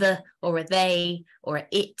the or a they or a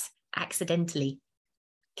it accidentally.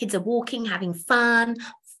 Kids are walking, having fun.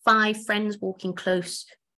 5 friends walking close.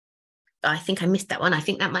 I think I missed that one. I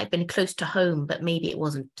think that might have been close to home, but maybe it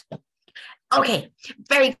wasn't. Okay,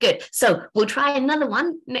 very good. So we'll try another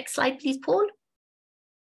one. Next slide, please, Paul.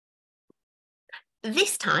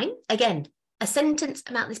 This time, again, a sentence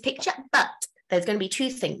about this picture, but there's going to be 2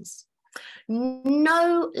 things.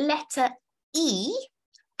 No letter E,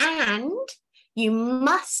 and you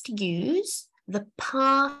must use the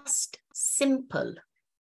past simple.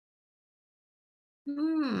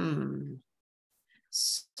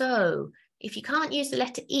 So if you can't use the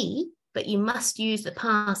letter E, but you must use the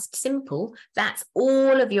past simple, that's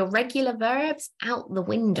all of your regular verbs out the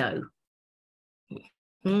window.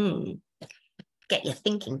 Get your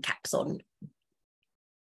thinking caps on.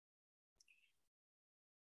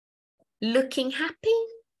 Looking happy?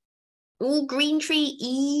 All green tree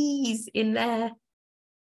E's in there.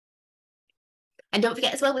 And don't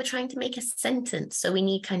forget as well, we're trying to make a sentence. So we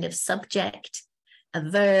need kind of subject, a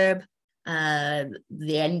verb, the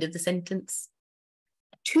end of the sentence.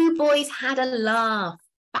 2 boys had a laugh.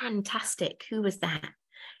 Fantastic. Who was that?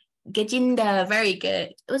 Gajinda. Very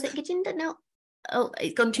good. Was it Gajinda? No. Oh,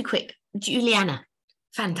 it's gone too quick. Juliana.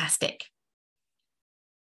 Fantastic.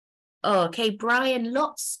 Okay, Brian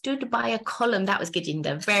Lott stood by a column. That was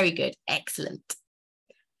Gajinda. Very good. Excellent.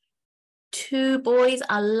 2 boys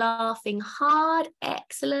are laughing hard.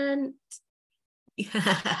 Excellent.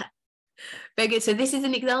 Very good. So this is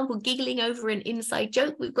an example, giggling over an inside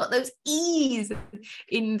joke. We've got those E's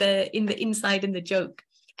in the inside in the joke.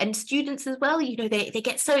 And students as well, you know, they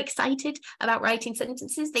get so excited about writing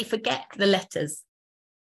sentences, they forget the letters.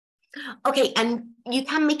 Okay, and you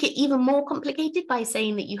can make it even more complicated by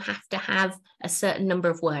saying that you have to have a certain number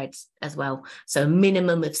of words as well. So a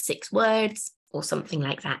minimum of 6 words or something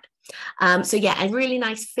like that. So yeah, a really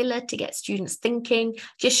nice filler to get students thinking.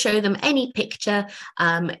 Just show them any picture.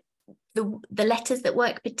 the letters that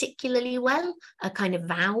work particularly well are kind of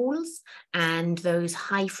vowels and those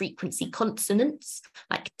high frequency consonants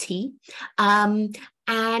like T. And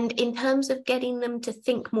in terms of getting them to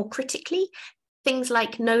think more critically, things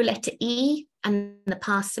like no letter E and the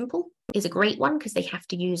past simple is a great one because they have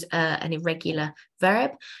to use an irregular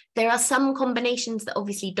verb. There are some combinations that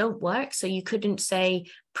obviously don't work. So you couldn't say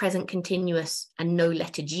present continuous and no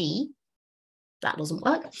letter G. That doesn't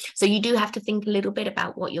work. So you do have to think a little bit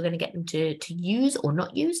about what you're going to get them to use or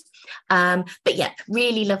not use. But yeah,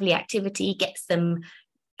 really lovely activity, gets them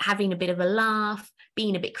having a bit of a laugh,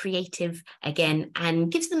 being a bit creative again,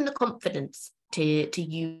 and gives them the confidence to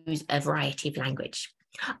use a variety of language.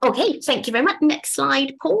 Okay, thank you very much. Next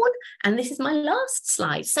slide, Paul. And this is my last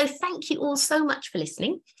slide. So thank you all so much for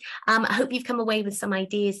listening. I hope you've come away with some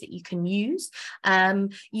ideas that you can use.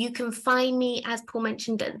 You can find me, as Paul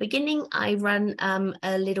mentioned at the beginning, I run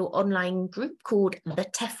a little online group called the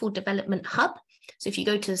TEFL Development Hub. So if you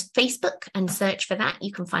go to Facebook and search for that,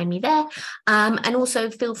 you can find me there. And also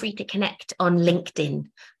feel free to connect on LinkedIn.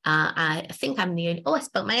 I think I'm the only, I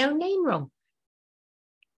spelled my own name wrong.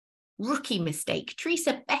 Rookie mistake,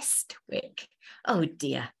 Teresa Bestwick. Oh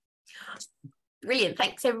dear. Brilliant.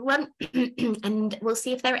 Thanks, everyone. And we'll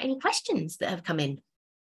see if there are any questions that have come in.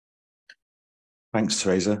 Thanks,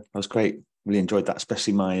 Teresa. That was great. Really enjoyed that,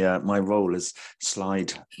 especially my role as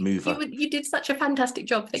slide mover. You did such a fantastic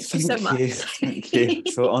job. Thank you so much. Thank you. I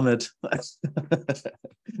feel honoured.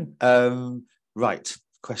 Right.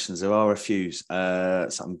 Questions. There are a few, so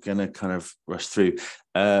I'm going to kind of rush through.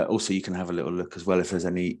 Also, you can have a little look as well if there's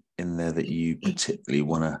any in there that you particularly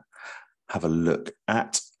want to have a look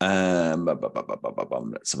at. Let's have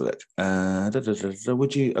a look.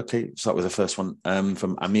 Would you, start with the first one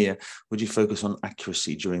from Amir. Would you focus on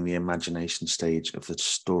accuracy during the imagination stage of the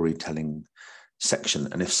storytelling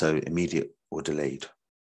section? And if so, immediate or delayed?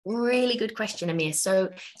 Really good question, Amir. So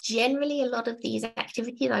generally, a lot of these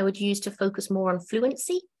activities I would use to focus more on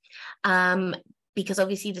fluency, because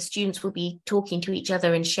obviously the students will be talking to each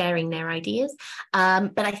other and sharing their ideas.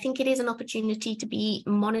 But I think it is an opportunity to be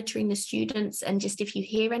monitoring the students, and just if you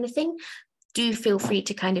hear anything, do feel free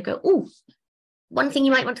to kind of go, oh, one thing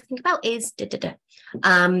you might want to think about is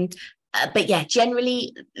but yeah,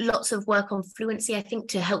 generally lots of work on fluency, I think,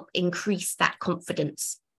 to help increase that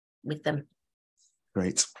confidence with them.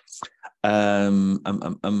 Great. See,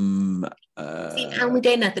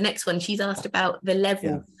 Almudena, the next one, she's asked about the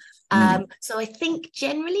level. Yeah. So I think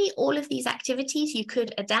generally all of these activities you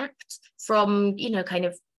could adapt from, kind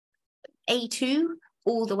of A2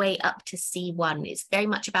 all the way up to C1. It's very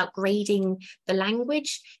much about grading the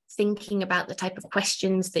language, thinking about the type of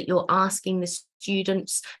questions that you're asking the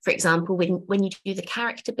students. For example, when you do the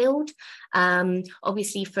character build,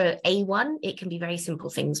 obviously for A1, it can be very simple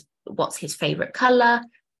things. What's his favorite color?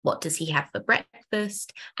 What does he have for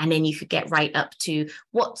breakfast? And then you could get right up to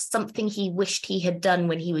what's something he wished he had done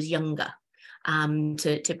when he was younger,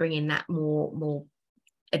 to bring in that more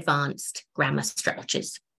advanced grammar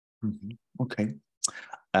structures. Mm-hmm. Okay.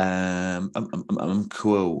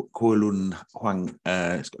 Kualun Huang,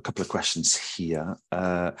 it's got a couple of questions here.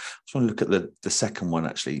 I just want to look at the second one,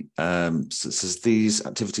 actually. So it says, these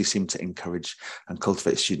activities seem to encourage and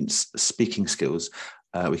cultivate students' speaking skills.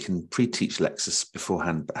 We can pre-teach Lexis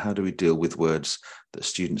beforehand, but how do we deal with words that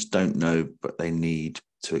students don't know, but they need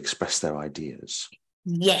to express their ideas?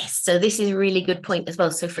 Yes, so this is a really good point as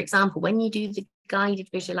well. So for example, when you do the guided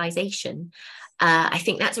visualization, I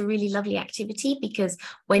think that's a really lovely activity, because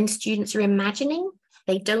when students are imagining,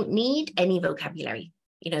 they don't need any vocabulary.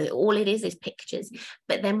 All it is pictures.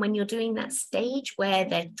 But then when you're doing that stage where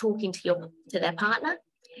they're talking to their partner,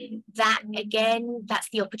 that again, that's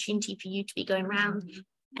the opportunity for you to be going around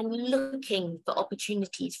and looking for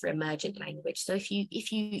opportunities for emergent language. So if you,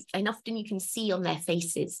 and often you can see on their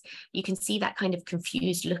faces, you can see that kind of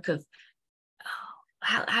confused look of,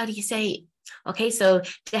 how do you say? Okay, so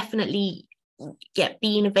definitely,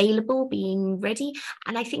 being available, being ready.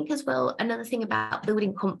 And I think as well, another thing about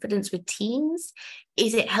building confidence with teens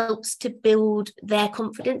is it helps to build their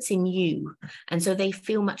confidence in you. And so they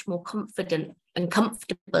feel much more confident and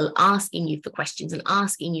comfortable asking you for questions and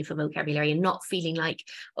asking you for vocabulary, and not feeling like,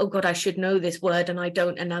 oh God, I should know this word and I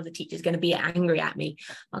don't, and now the teacher's going to be angry at me.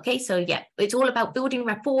 Okay, so yeah, it's all about building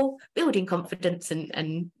rapport, building confidence,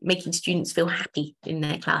 and making students feel happy in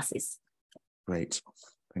their classes. Great.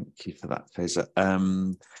 Thank you for that, Teresa.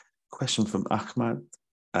 Question from Ahmad.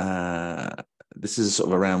 This is sort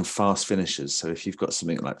of around fast finishers. So if you've got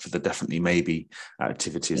something like for the definitely maybe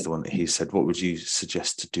activity is the one that he said, what would you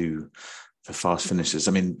suggest to do fast finishers?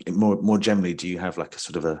 I mean, more generally, do you have like a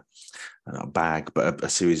sort of not a bag, but a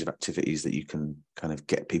series of activities that you can kind of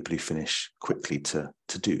get people who finish quickly to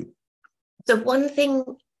do? So one thing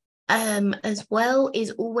as well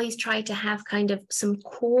is always try to have kind of some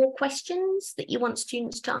core questions that you want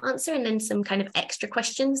students to answer, and then some kind of extra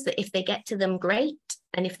questions that if they get to them, great,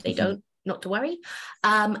 and if they don't, not to worry.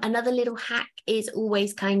 Another little hack is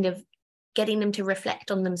always kind of getting them to reflect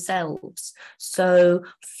on themselves. So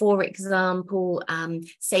for example,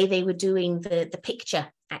 say they were doing the picture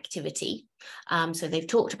activity. So they've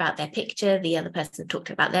talked about their picture, the other person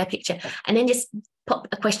talked about their picture, and then just pop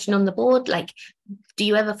a question on the board like, do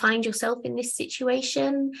you ever find yourself in this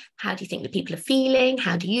situation? How do you think the people are feeling?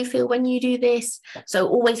 How do you feel when you do this? So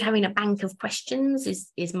always having a bank of questions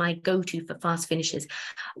is my go-to for fast finishers.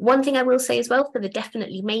 One thing I will say as well for the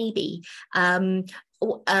definitely maybe, one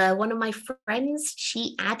of my friends,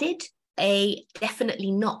 she added a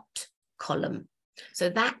definitely not column. So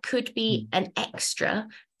that could be an extra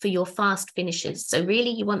for your fast finishers. So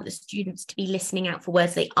really you want the students to be listening out for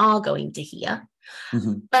words they are going to hear.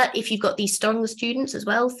 But if you've got these strong students as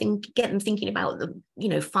well, get them thinking about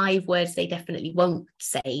the 5 words they definitely won't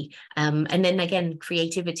say. And then again,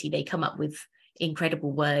 creativity, they come up with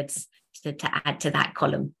incredible words to add to that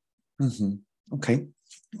column. Okay,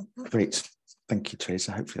 great. Thank you,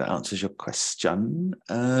 Teresa. Hopefully that answers your question.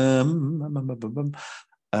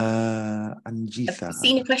 Anjitha. I've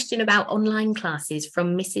seen a question about online classes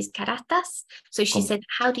from Mrs. Caratas. So she said,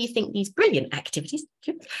 how do you think these brilliant activities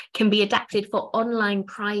can be adapted for online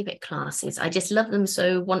private classes? I just love them,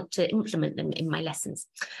 so want to implement them in my lessons.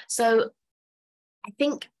 So I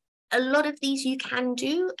think a lot of these you can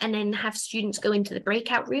do, and then have students go into the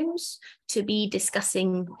breakout rooms to be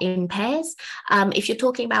discussing in pairs. If you're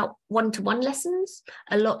talking about one-to-one lessons,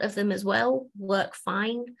 a lot of them as well work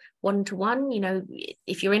fine one-to-one.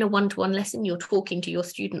 If you're in a one-to-one lesson, you're talking to your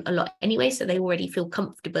student a lot anyway, so they already feel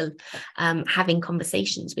comfortable having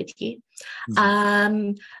conversations with you.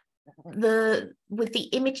 With the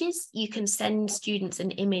images, you can send students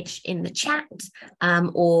an image in the chat,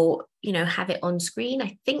 or have it on screen.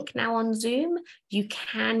 I think now on Zoom you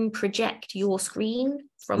can project your screen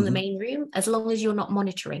from the main room as long as you're not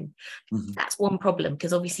monitoring. That's one problem,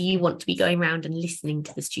 because obviously you want to be going around and listening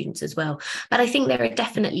to the students as well. But I think there are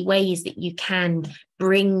definitely ways that you can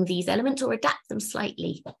bring these elements or adapt them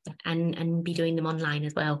slightly and be doing them online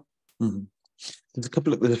as well. There's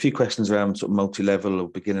a few questions around sort of multi-level or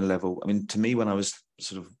beginner level. I mean, to me, when I was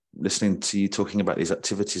sort of listening to you talking about these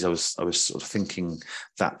activities, I was sort of thinking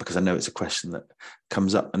that, because I know it's a question that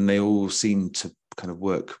comes up, and they all seem to kind of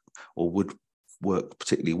work, or would work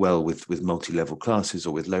particularly well with multi-level classes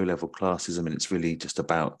or with low-level classes. I mean, it's really just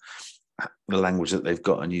about the language that they've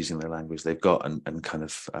got and using the language they've got, and kind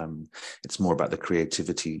of it's more about the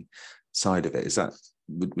creativity side of it. Is that,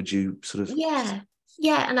 would you sort of?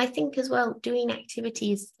 Yeah, and I think as well, doing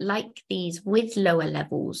activities like these with lower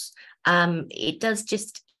levels, it does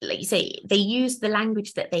just, like you say, they use the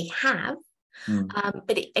language that they have,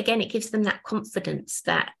 but it gives them that confidence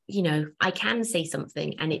that, I can say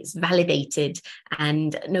something and it's validated,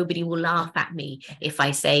 and nobody will laugh at me if I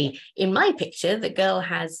say, in my picture, the girl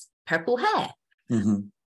has purple hair.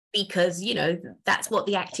 Because, that's what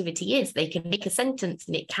the activity is. They can make a sentence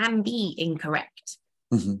and it can be incorrect.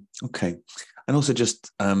 Okay. And also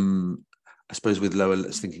just, I suppose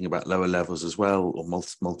thinking about lower levels as well, or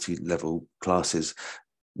multi-level classes,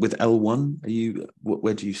 with L1,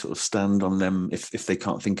 where do you sort of stand on them if they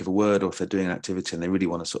can't think of a word, or if they're doing an activity and they really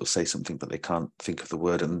want to sort of say something but they can't think of the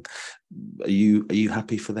word? And are you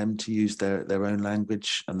happy for them to use their own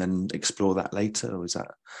language and then explore that later, or is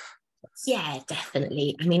that? Yeah,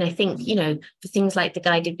 definitely. I mean, I think, for things like the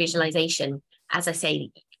guided visualization, as I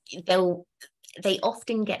say, they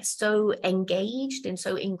often get so engaged and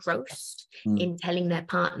so engrossed in telling their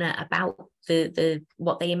partner about the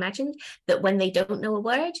what they imagined, that when they don't know a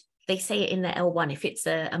word, they say it in their L1. If it's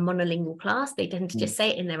a monolingual class, they tend to just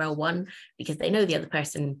say it in their L1 because they know the other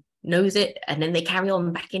person knows it, and then they carry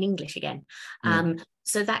on back in English again.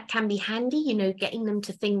 So that can be handy, getting them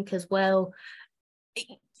to think as well.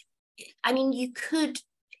 I mean, you could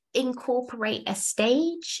incorporate a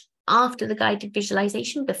stage after the guided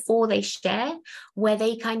visualization, before they share, where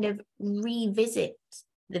they kind of revisit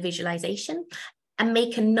the visualization and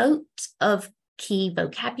make a note of key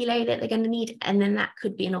vocabulary that they're going to need. And then that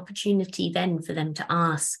could be an opportunity then for them to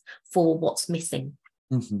ask for what's missing.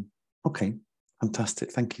 Okay,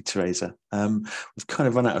 fantastic. Thank you, Teresa. We've kind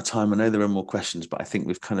of run out of time. I know there are more questions, but I think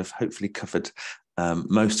we've kind of hopefully covered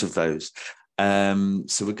most of those.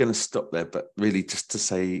 So we're going to stop there, but really just to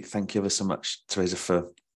say thank you ever so much, Teresa,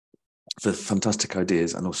 for for fantastic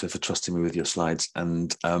ideas, and also for trusting me with your slides.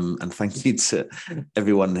 And thank you to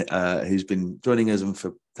everyone who's been joining us and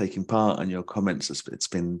for taking part, and your comments. It's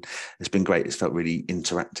been great. It's felt really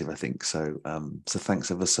interactive, I think. So so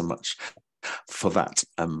thanks ever so much for that.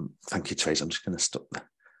 Thank you, Teresa. I'm just going to stop